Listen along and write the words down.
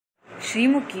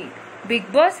Sreemukhi big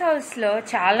boss హౌస్లో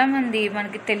చాలామంది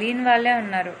మనకి తెలియని వాళ్ళే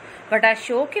ఉన్నారు. బట్ ఆ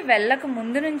షోకి వెళ్ళక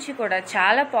ముందు నుంచి కూడా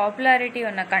చాలా పాపులారిటీ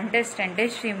ఉన్న కంటెస్టెంటే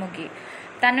శ్రీముఖి.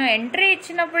 తను ఎంట్రీ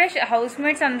ఇచ్చినప్పుడే హౌస్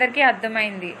మేట్స్ అందరికీ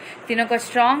అర్థమైంది తిను ఒక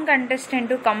స్ట్రాంగ్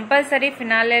కంటెస్టెంట్, కంపల్సరీ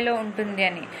ఫినాలేలో ఉంటుంది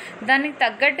అని. దానికి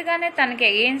తగ్గట్టుగానే తనకి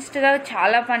అగెయిన్స్ట్గా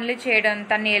చాలా పనులు చేయడం,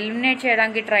 తన్ని ఎలిమినేట్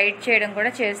చేయడానికి ట్రై చేయడం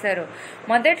కూడా చేశారు.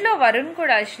 మొదట్లో వరుణ్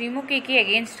కూడా శ్రీముఖికి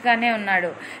అగెయిన్స్ట్గానే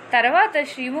ఉన్నాడు. తర్వాత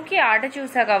శ్రీముఖి ఆట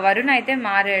చూసాక వరుణ్ అయితే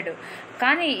మారాడు.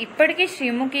 కానీ ఇప్పటికీ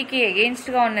శ్రీముఖికి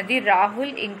అగెయిన్స్ట్గా ఉన్నది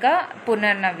రాహుల్ ఇంకా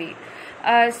పునర్నవి.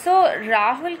 సో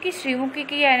రాహుల్కి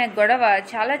శ్రీముఖికి ఆయన గొడవ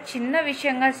చాలా చిన్న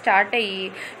విషయంగా స్టార్ట్ అయ్యి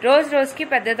రోజుకి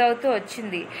పెద్దదవుతూ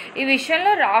వచ్చింది. ఈ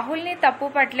విషయంలో రాహుల్ని తప్పు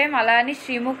పట్టలేం, అలా అని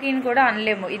శ్రీముఖిని కూడా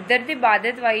అనలేము. ఇద్దరిది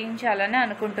బాధ్యత వహించాలని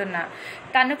అనుకుంటున్నా.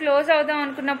 తను క్లోజ్ అవుదాం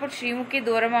అనుకున్నప్పుడు శ్రీముఖి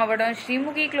దూరం అవ్వడం,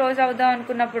 శ్రీముఖి క్లోజ్ అవుదాం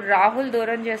అనుకున్నప్పుడు రాహుల్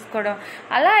దూరం చేసుకోవడం,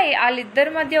 అలా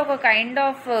వాళ్ళిద్దరి మధ్య ఒక కైండ్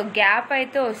ఆఫ్ గ్యాప్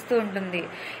అయితే వస్తూ ఉంటుంది.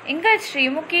 ఇంకా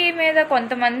శ్రీముఖి మీద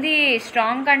కొంతమంది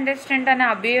స్ట్రాంగ్ కంటెస్టెంట్ అనే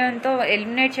అభియోగంతో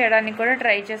ఎలిమినేట్ చేయడానికి కూడా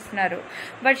ట్రై చేస్తున్నారు.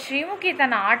 బట్ శ్రీముఖి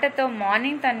తన ఆటతో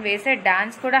మార్నింగ్ తను వేసే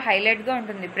డాన్స్ కూడా హైలైట్గా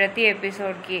ఉంటుంది ప్రతి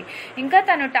ఎపిసోడ్కి. ఇంకా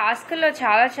తను టాస్క్లో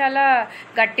చాలా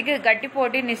గట్టి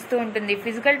పోటీని ఇస్తూ ఉంటుంది.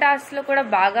 ఫిజికల్ టాస్క్లో కూడా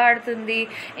బాగా ఆడుతుంది.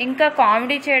 ఇంకా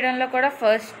కామెడీ చేయడంలో కూడా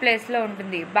ఫస్ట్ ప్లేస్లో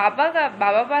ఉంటుంది.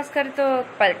 బాబా భాస్కర్తో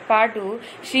పాటు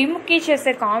శ్రీముఖి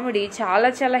చేసే కామెడీ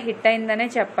చాలా హిట్ అయిందనే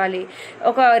చెప్పాలి.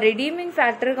 ఒక రిడీమింగ్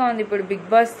ఫ్యాక్టర్గా ఉంది ఇప్పుడు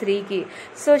బిగ్ బాస్ 3కి.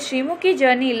 సో శ్రీముఖి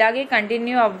జర్నీ ఇలాగే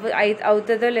కంటిన్యూ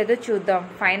అవుతుందో లేదో చూద్దాం.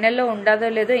 ఫైనల్లో ఉండదో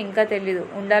లేదో ఇంకా తెలీదు.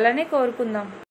 ఉండాలనే కోరుకుందాం.